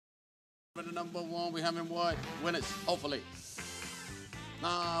for the number one. We having what? Winners, hopefully.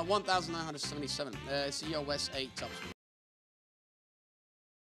 1,977. COS 8 tops.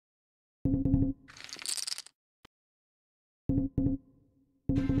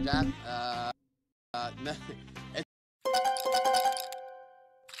 That, no.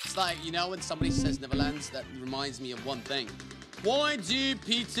 It's like, you know, when somebody says Neverlands, that reminds me of one thing. Why do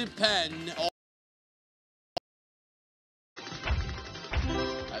Peter Pan...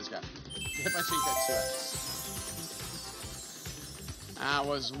 Let's go. If I think that's 2x. That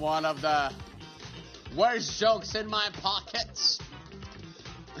was one of the worst jokes in my pockets.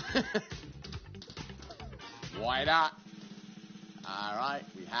 Why not? Alright,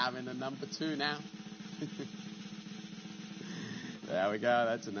 we have in the number 2 now. There we go,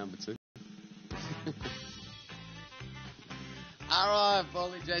 that's a number 2. Alright,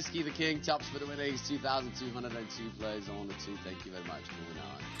 Foley Jesky the King, tops for the winnings, 2,202 plays on the 2. Thank you very much. Moving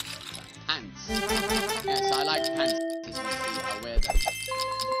on. Pants. Yes, I like pants. I wear them.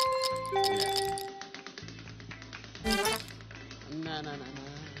 Yeah. No, no, no, no.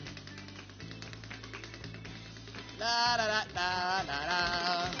 La da da da da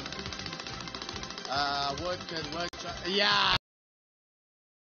da. Wood could work. Yeah.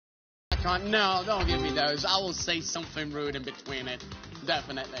 I can't. No, don't give me those. I will say something rude in between it.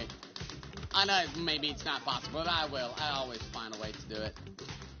 Definitely. I know maybe it's not possible, but I will. I always find a way to do it.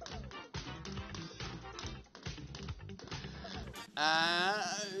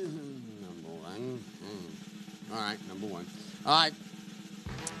 Number 1. Alright, number 1. Alright.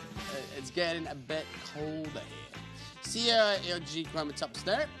 It's getting a bit colder here. Sierra LG Chroma tops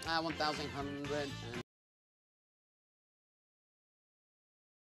there. 1,100.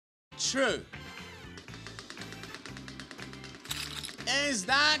 True. Is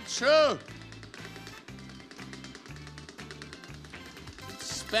that true?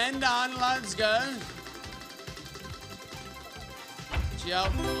 Spend on, let's go.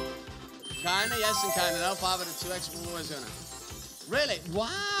 Joe. Kinda yes and kinda no. 5 out of 2x for Warzone. Really?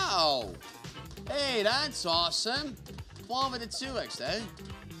 Wow. Hey, that's awesome. 5 out of 2x though.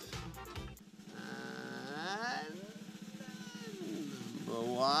 Number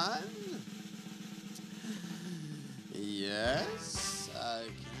 1. Yes.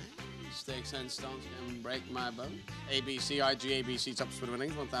 Okay. Sticks and stones can break my bones. ABC, IG, ABC tops for the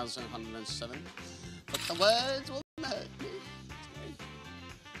winnings. 1,707. But the words will hurt me.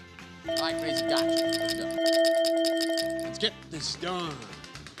 Alright, crazy guy. Let's go. Let's get this done.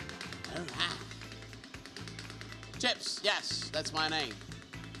 Alright. Chips, yes, that's my name.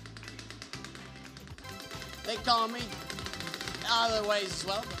 They call me other ways as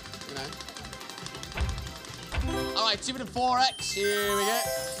well, but, you know. Alright, 2 to 4x. Here we go.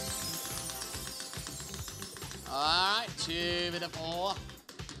 Alright, 2 to 4.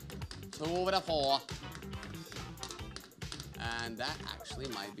 2 to 4. And that actually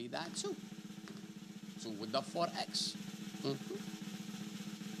might be that too. 2 with the 4x. 2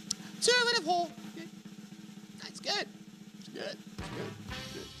 with the 4. Okay. That's good. It's good. It's good.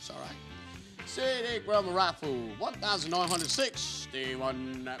 It's good. It's alright. CD Chroma Raffle.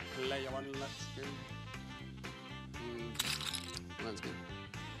 1,961. Player 1. Let's go. That's good.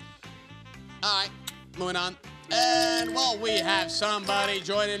 Alright. Moving on. And well, we have somebody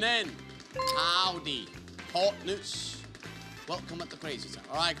joining in. Howdy. Hot news. Welcome at the Crazy Time.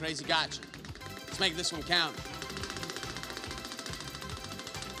 All right, Crazy, gotcha. Let's make this one count.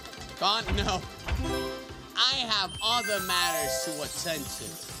 Gone? No. I have other matters to attend to.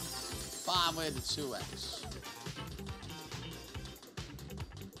 5 with the 2x.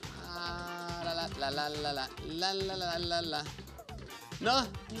 La la la la la la la la la la la. No,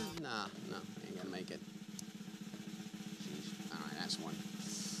 ain't gonna make it. Jeez. All right, that's 1.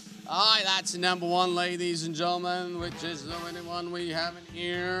 All right, that's number 1, ladies and gentlemen, which is the winning one we have in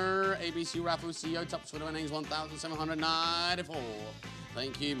here. ABC Raffle CEO tops for the winnings, 1,794.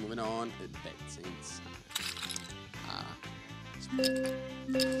 Thank you. Moving on.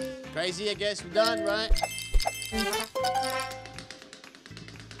 Crazy, I guess we're done, right?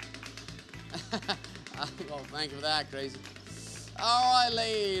 Well, thank you for that, Crazy. All right,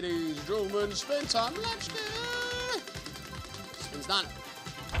 ladies and gentlemen, spin time. Let's go. Spin's done.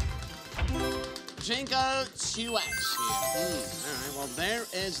 Pachinko 2x here. Alright, well, there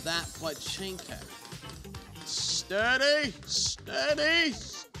is that Pachinko. Steady, steady,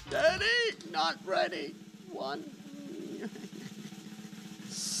 steady. Not ready. 1.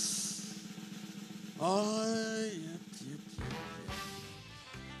 Oh, yep.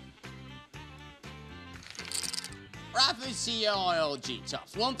 Rapid CLG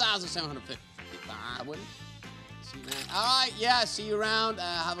tops. 1,755. See you around. All right, yeah, see you around.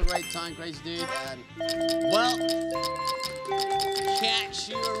 Have a great time, crazy dude. And, well, catch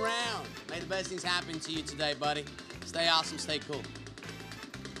you around. May the best things happen to you today, buddy. Stay awesome, stay cool.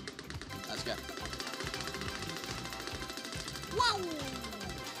 Let's go. Wow!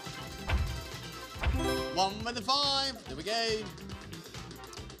 1 with the 5. There we go.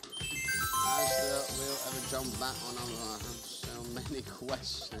 I still will ever jump back on. I have so many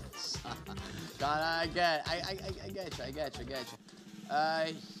questions. God, I get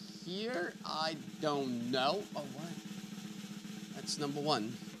you. Here, I don't know. Oh, what? That's number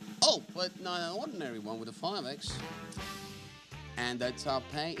 1. Oh, but not an ordinary one with a 5x. And the top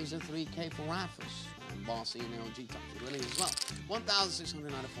pay is a 3K for Raffles. And Bossy and LG Tops are winning as well.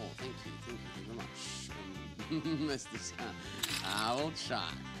 1,694. Thank you very much. Mr. Sam, I will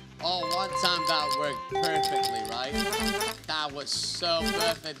try. Oh, one time that worked perfectly, right? That was so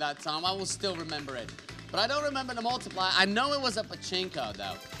perfect that time. I will still remember it. But I don't remember the multiplier. I know it was a pachinko,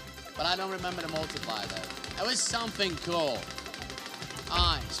 though. But I don't remember the multiplier, though. It was something cool.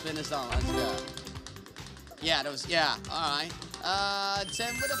 All right, spin this on. Let's go. Yeah, that was, yeah, all right.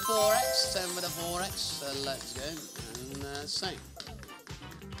 10 with a 4x, 10 with a 4x. So let's go and sing.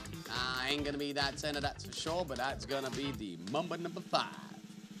 I ain't gonna be that 10, that's for sure, but that's gonna be the number 5.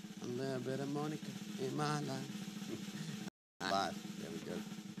 A little bit of Monica in my life. 5. There we go.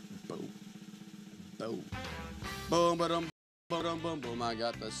 Boom. Boom. Boom, boom, boom, boom, boom. I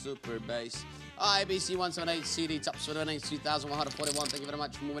got the super bass. IBC 178 CD Tops for donating 2,141. Thank you very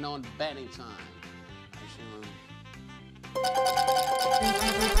much. Moving on, betting time.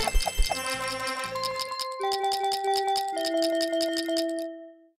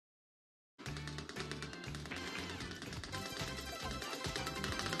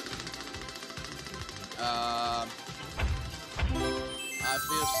 I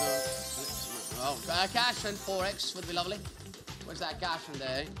feel so. Oh, cash and 4x would be lovely. Where's that cash in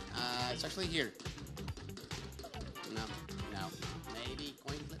there? It's actually here. No. Maybe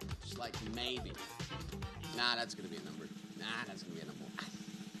coin flip. Just like maybe. Nah, that's gonna be a number. Nah, that's gonna be a number.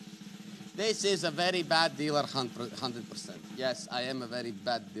 This is a very bad dealer, 100%. Yes, I am a very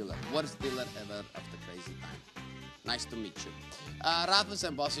bad dealer. Worst dealer ever of the crazy time. Nice to meet you. Raffles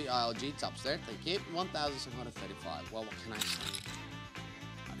and Bossy ILG Tops there. Thank you. 1,735. Well, what can I say?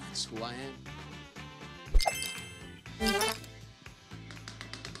 Oh, that's who I am.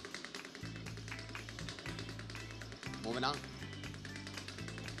 Moving on.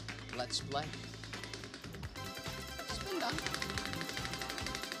 Let's play. Spin down.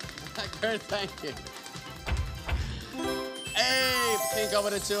 Kurt, thank you. Hey, think over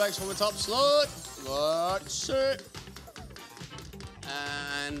the 2x from the top slot. Let's see.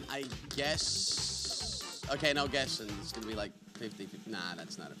 And I guess. Okay, no guessing. It's going to be like 50-50. Nah,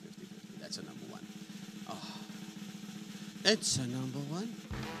 that's not a 50-50. That's a number 1. Oh. It's a number 1.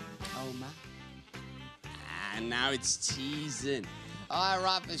 Oh, my. And now it's teasing. All right,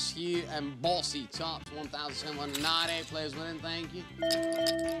 Raffles, Hugh, and Bossy Tops. 1,798 players winning. Thank you.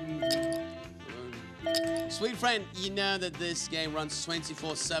 Sweet friend, you know that this game runs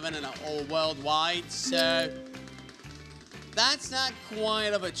 24/7 and all worldwide, so that's not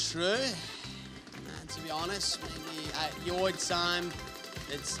quite of a truth. To be honest, maybe at your time,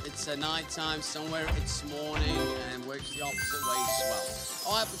 it's a night time. Somewhere it's morning and works the opposite way as well.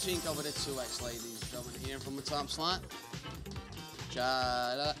 All right, Pachinko with a 2x, ladies and gentlemen, here from the top slot.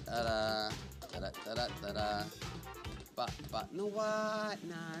 But no what?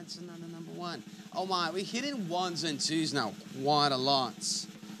 Nah, it's another number 1. Oh my, we're hitting 1s and 2s now quite a lot.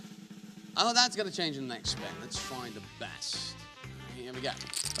 Oh, that's gonna change in the next spin. Let's find the best. Here we go.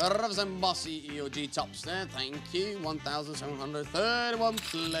 Raffles and Bossy EOG Tops there. Thank you. 1,731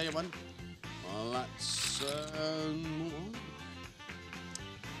 player 1. Well, let's move on.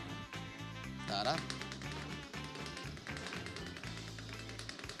 Ta-da.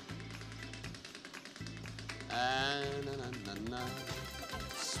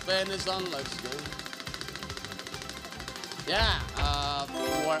 Spin is on, let's go. Yeah,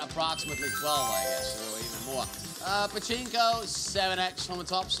 for approximately 12, I guess, or even more. Pachinko, 7x from the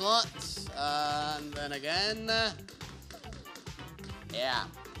top slot. And then again, yeah,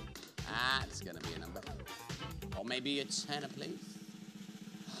 that's gonna be a number. Or maybe a 10, please.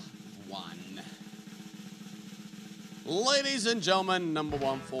 1. Ladies and gentlemen, number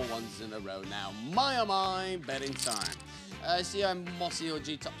 1, 4 ones in a row now. My betting time. See I'm Mossy or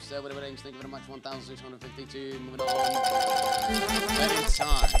G Tops there, whatever names. Thank you very much. 1,652. Moving on. Betting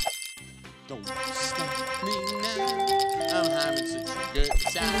time. Don't stop me now. I'm having such a good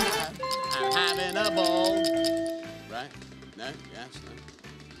time. I'm having a ball. Right? No? Yes? No?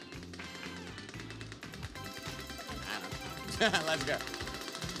 Let's go.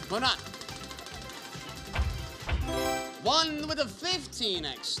 Moving on. One with a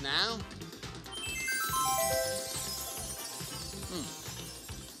 15x now.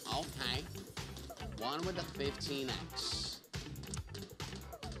 Okay. One with a 15x.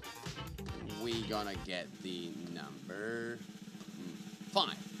 We gonna get the number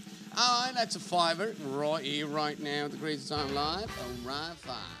 5. Alright, that's a 5er right here, right now at the Crazy Time Live. Alright,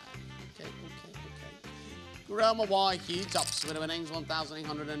 5. Okay. Grandma Y here, tops with winnings,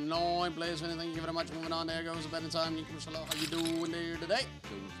 1,809 players. Anything, thank you very much. Moving on, there goes a better time. You can hello, how you doing there today?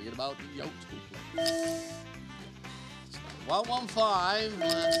 Don't forget about the Youtube play. 115.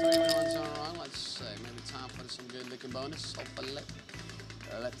 Last 3 ones are on. Let's see. Maybe time for some good looking bonus. Hopefully.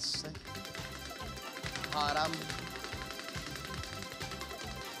 Let's see. Haram.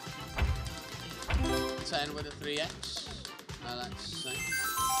 10 with a 3x. Let's see.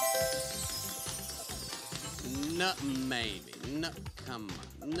 No, maybe. No, come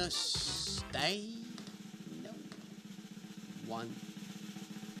on. No, stay. No. 1.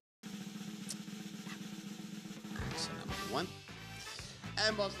 That's number 1.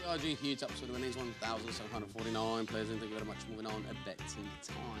 And Boss the RG here, tops with the winnings, 1,749 players. And thank you very much. Moving on a betting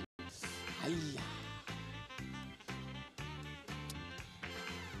time. Hiya.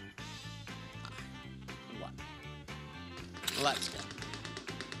 One. Let's go.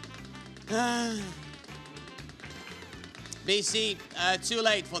 BC, too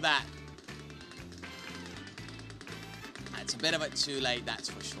late for that. It's a bit of it too late, that's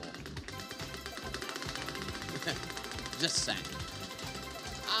for sure. Just saying.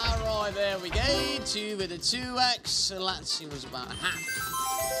 Alright, there we go. 2 with a 2x. So let's see what's about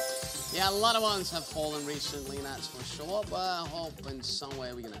half. Yeah, a lot of ones have fallen recently, that's for sure. But hoping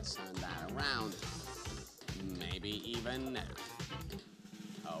somewhere we're gonna turn that around. Maybe even now.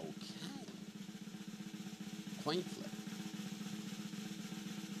 Okay. Coin flip.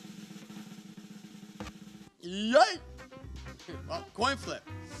 Yay! Well, coin flip.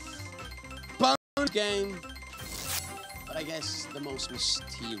 Bonus game. But I guess the most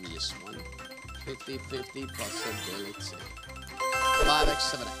mysterious one. 50-50 possibility.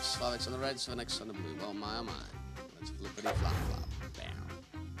 5x, 7x. 5x on the red, 7x on the blue. Oh my, oh my. Let's flippity flop flop. Bam.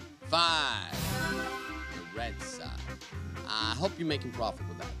 5. The red side. I hope you're making profit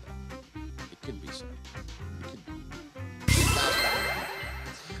with that, though. It could be so. It could be.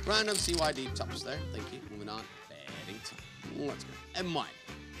 Random CYD tops there. Thank you. Moving on. Betting time. Let's go. It might.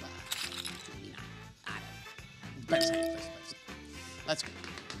 But, no, I don't. Better say it. Let's go.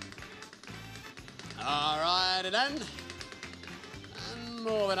 Alright, then. And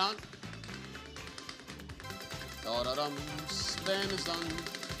moving on. Da-da-dum. Spin is done.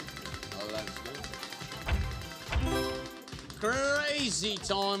 Oh, let's go. Crazy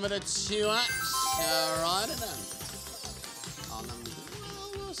time with a 2x. Alright, then.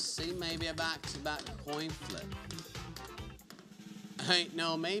 We'll see. Maybe a back-to-back coin flip. Ain't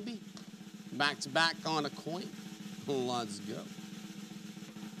no maybe. Back-to-back on a coin. Let's go.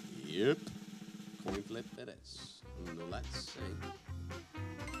 Yep. Coin flip it is. Let's see.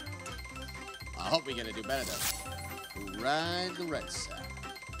 I hope we're gonna do better though. Right, the red side.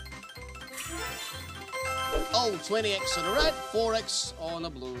 Oh, 20x on the red, 4x on the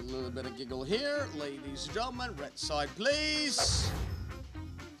blue. A little bit of giggle here. Ladies and gentlemen, red side, please.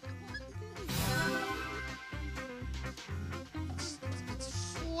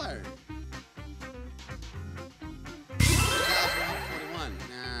 It's 4. 41.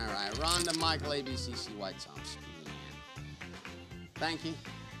 All right, Rhonda Michael ABCC White Thompson. Yeah. Thank you.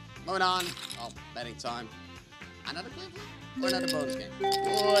 Moving on. Oh, betting time. Another clip or another bonus game?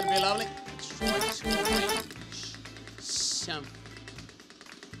 Would be lovely. Let's try to arrange something.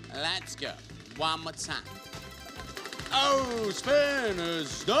 Let's go. One more time. Oh, spin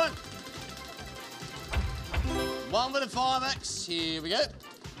is done. 1 with a 5x. Here we go.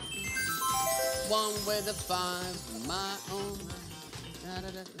 1 with a 5. My own. Da, da,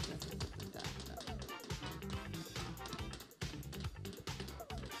 da, da, da, da, da.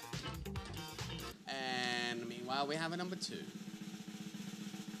 And meanwhile, we have a number 2.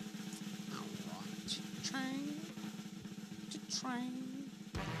 All right. Train.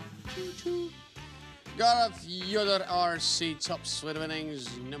 Choo-choo. Got a few other RC tops with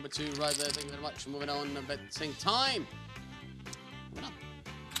winnings. Number 2 right there. Thank you very much. Moving on to betting time. Moving on.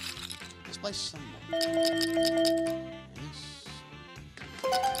 Let's play some more. Yes.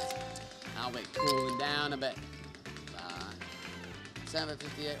 Now we're cooling down a bit.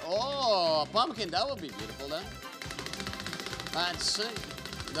 758. Oh, a pumpkin. That would be beautiful, then. Let's see.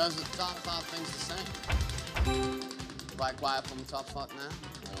 Does the top 5 things the same? Quite quiet from the top spot now.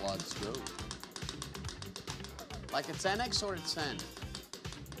 Let's go. Like a 10x or a 10?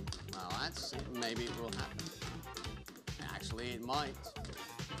 Well, that's it. Maybe it will happen. Actually, it might.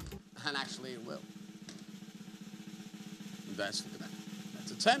 And actually, it will. That's, look at that.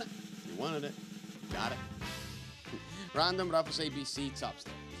 That's a 10. You wanted it. Got it. Random Ruffles ABC tops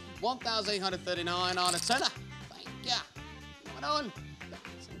there. 1,839 on a 10. Thank ya. Going on.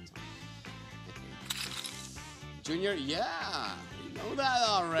 Junior, yeah. We know that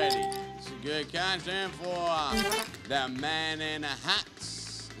already. It's a good cash in for the man in a hat.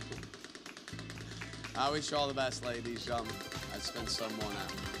 I wish you all the best, ladies. I spent some more now.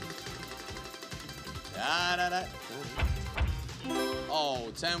 Da-da-da.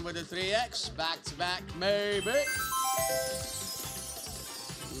 Oh, 10 with the 3x. Back to back, maybe.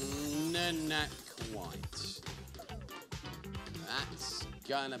 No, not quite. That's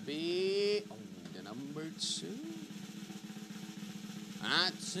gonna be the number 2.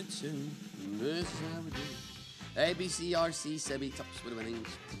 That's a 2. This is how we do it. ABCRC Sebi tops with the winnings.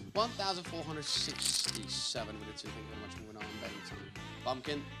 1,467 with the 2. Thank you very much for moving on. Betting time.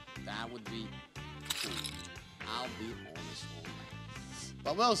 Pumpkin, that would be cool. I'll be honest on that.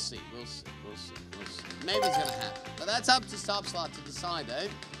 But we'll see. We'll see. We'll see. We'll see. Maybe it's gonna happen. But that's up to Top Slot to decide, eh?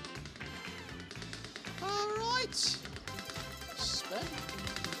 Alright. Spin.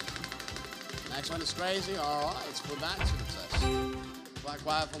 Next one is crazy. Alright, let's put that to the test. Black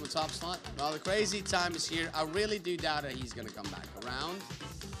Wire from the Top Slot. Well, the crazy time is here. I really do doubt that he's going to come back around.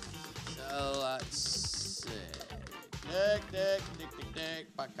 So, let's see. Tick, tick, tick, tick,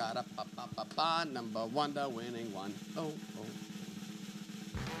 tick. Ba-ka-da-ba-ba-ba-ba. Number 1, the winning one. Oh, oh.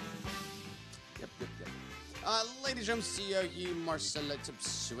 Yep, yep, yep. Ladies and gentlemen, CEO Marcelo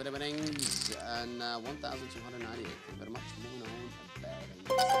tips with the winnings. And 1,298. Thank you very much. Moving on.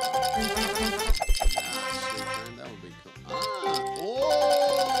 That would be cool.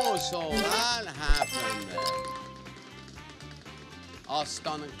 Oh, so that happened then.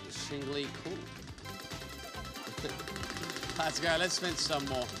 Astonishingly cool. Let's go. Let's spin some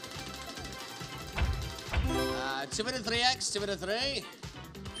more. 2 with the 3x, 2 with the 3.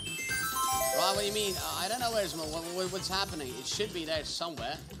 Right, what do you mean? I don't know where's more. What's happening? It should be there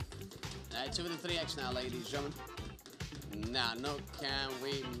somewhere. 2 with the 3x now, ladies and gentlemen. Now, no, can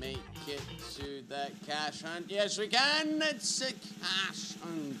we make it to the cash hunt? Yes, we can. It's a cash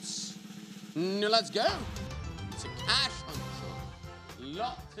hunt. No, let's go. It's a cash hunt.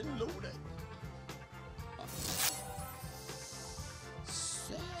 Locked and loaded.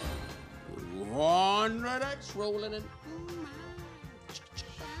 So, 100x rolling in.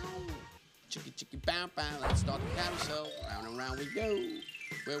 Chicky, chicky, bow, bow. Let's start the carousel. Round and round we go.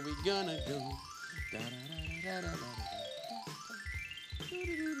 Where we gonna go? Da, da, da, da, da, da, da.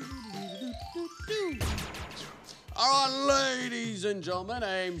 All right, ladies and gentlemen,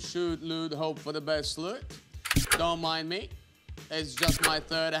 aim, shoot, loot, hope for the best loot. Don't mind me. It's just my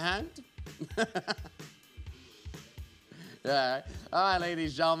third hand. Yeah. All right, ladies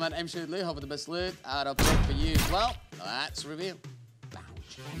and gentlemen, aim, shoot, loot, hope for the best loot. Out of pick for you as well. Let's review.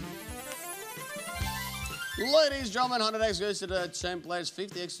 Ladies and gentlemen, 100x goes to the 10 players,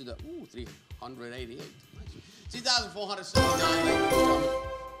 50x to the 388. 2,479.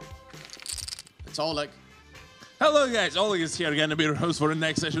 It's Oleg. Hello guys, Oleg is here again to be your host for the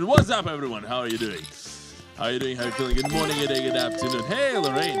next session. What's up everyone? How are you doing? How are you doing? How are you feeling? Good morning, good day, good afternoon. Hey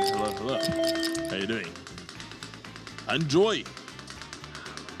Lorraine, hello, hello. How are you doing? Enjoy.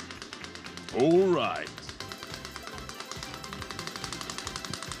 All right.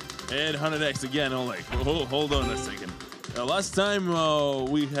 And 100x again, Oleg. Oh, hold on a second. Last time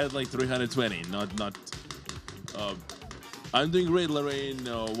we had like 320, not. I'm doing great, Lorraine.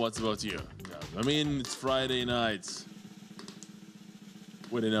 What's about you? I mean, it's Friday night.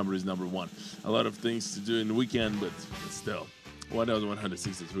 Winning number is number 1. A lot of things to do in the weekend, but still.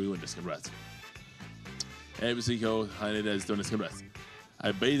 1,163 winners. Congrats. ABC Co. Heinz Donis. Congrats.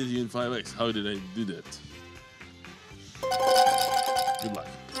 I baited you in 5x. How did I do that? Good luck.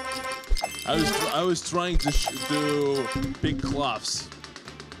 I was trying to pick Cloves.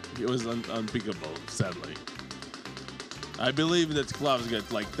 It was unpickable, sadly. I believe that Cloves get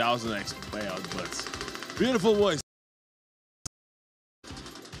like 1,000x payout, but beautiful voice.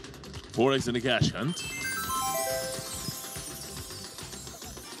 4x in the cash hunt.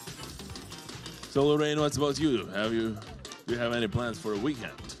 So Lorraine, what's about you? Do you have any plans for a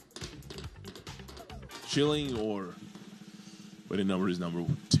weekend? Chilling or winning number is number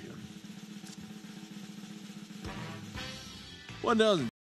 2. 1,000.